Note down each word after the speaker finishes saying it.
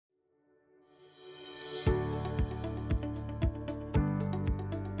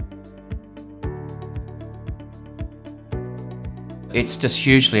It's just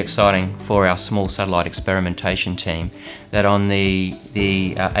hugely exciting for our small satellite experimentation team that on the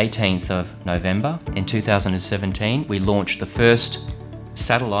 18th of November in 2017 we launched the first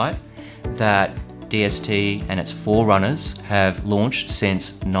satellite that DST and its forerunners have launched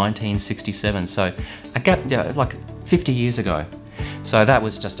since 1967, so a gap, like 50 years ago. So that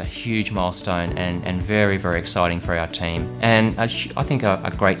was just a huge milestone and very, very exciting for our team, and I think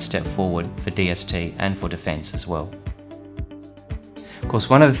a great step forward for DST and for Defence as well. Of course,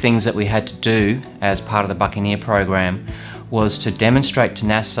 one of the things that we had to do as part of the Buccaneer program was to demonstrate to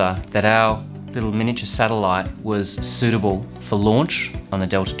NASA that our little miniature satellite was suitable for launch on the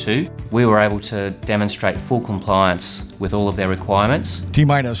Delta II. We were able to demonstrate full compliance with all of their requirements.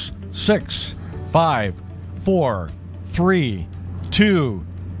 T-minus 6, 5, 4, 3, 2,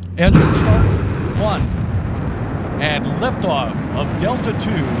 engine start, 1, and liftoff of Delta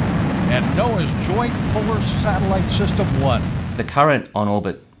II and NOAA's Joint Polar Satellite System 1. The current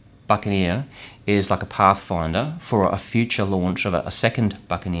on-orbit Buccaneer is like a pathfinder for a future launch of a second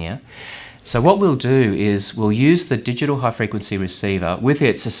Buccaneer. So what we'll do is we'll use the digital high-frequency receiver with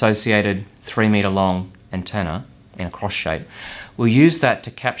its associated 3-metre long antenna in a cross shape. We'll use that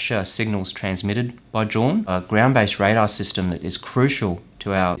to capture signals transmitted by Dawn, a ground-based radar system that is crucial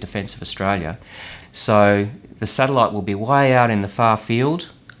to our defence of Australia. So the satellite will be way out in the far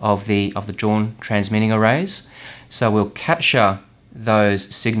field of the Dawn transmitting arrays. So we'll capture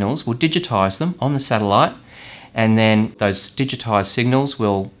those signals, we'll digitise them on the satellite, and then those digitised signals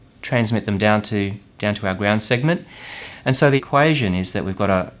will transmit them down to our ground segment. And so the equation is that we've got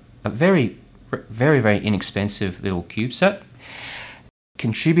a very, very inexpensive little CubeSat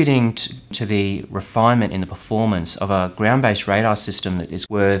contributing to the refinement in the performance of a ground-based radar system that is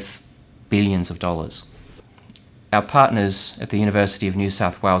worth billions of dollars. Our partners at the University of New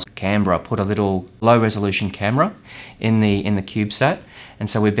South Wales, Canberra, put a little low-resolution camera in the CubeSat, and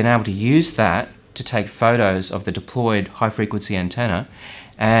so we've been able to use that to take photos of the deployed high-frequency antenna.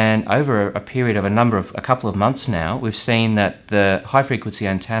 And over a period of a couple of months now, we've seen that the high-frequency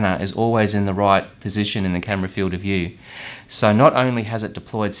antenna is always in the right position in the camera field of view. So not only has it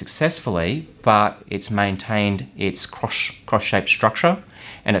deployed successfully, but it's maintained its cross-shaped structure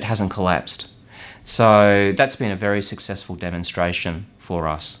and it hasn't collapsed. So that's been a very successful demonstration for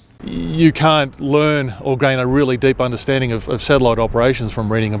us. You can't learn or gain a really deep understanding of satellite operations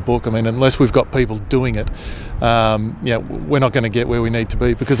from reading a book. I mean, unless we've got people doing it, we're not going to get where we need to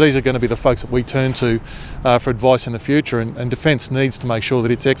be, because these are going to be the folks that we turn to for advice in the future, and Defence needs to make sure that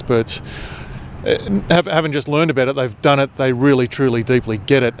its experts haven't just learned about it, they've done it, they really, truly, deeply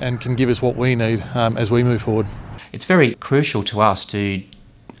get it and can give us what we need as we move forward. It's very crucial to us to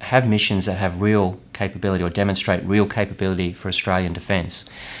have missions that have real capability or demonstrate real capability for Australian defence.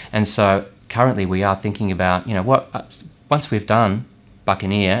 And so currently we are thinking about, once we've done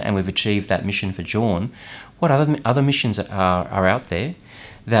Buccaneer and we've achieved that mission for Dawn, what other missions are out there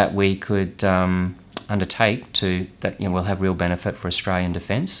that we could undertake that will have real benefit for Australian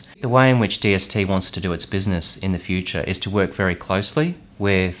defence. The way in which DST wants to do its business in the future is to work very closely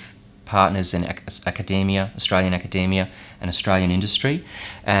with partners in academia, Australian academia and Australian industry,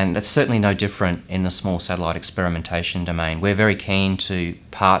 and that's certainly no different in the small satellite experimentation domain. We're very keen to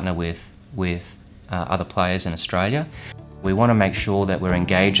partner with other players in Australia. We want to make sure that we're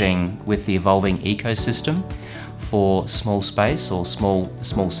engaging with the evolving ecosystem for small space or small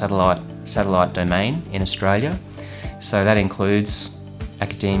satellite domain in Australia. So that includes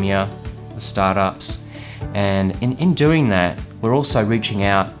academia, the startups, and in doing that we're also reaching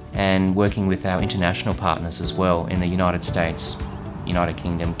out and working with our international partners as well in the United States, United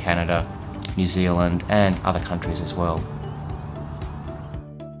Kingdom, Canada, New Zealand and other countries as well.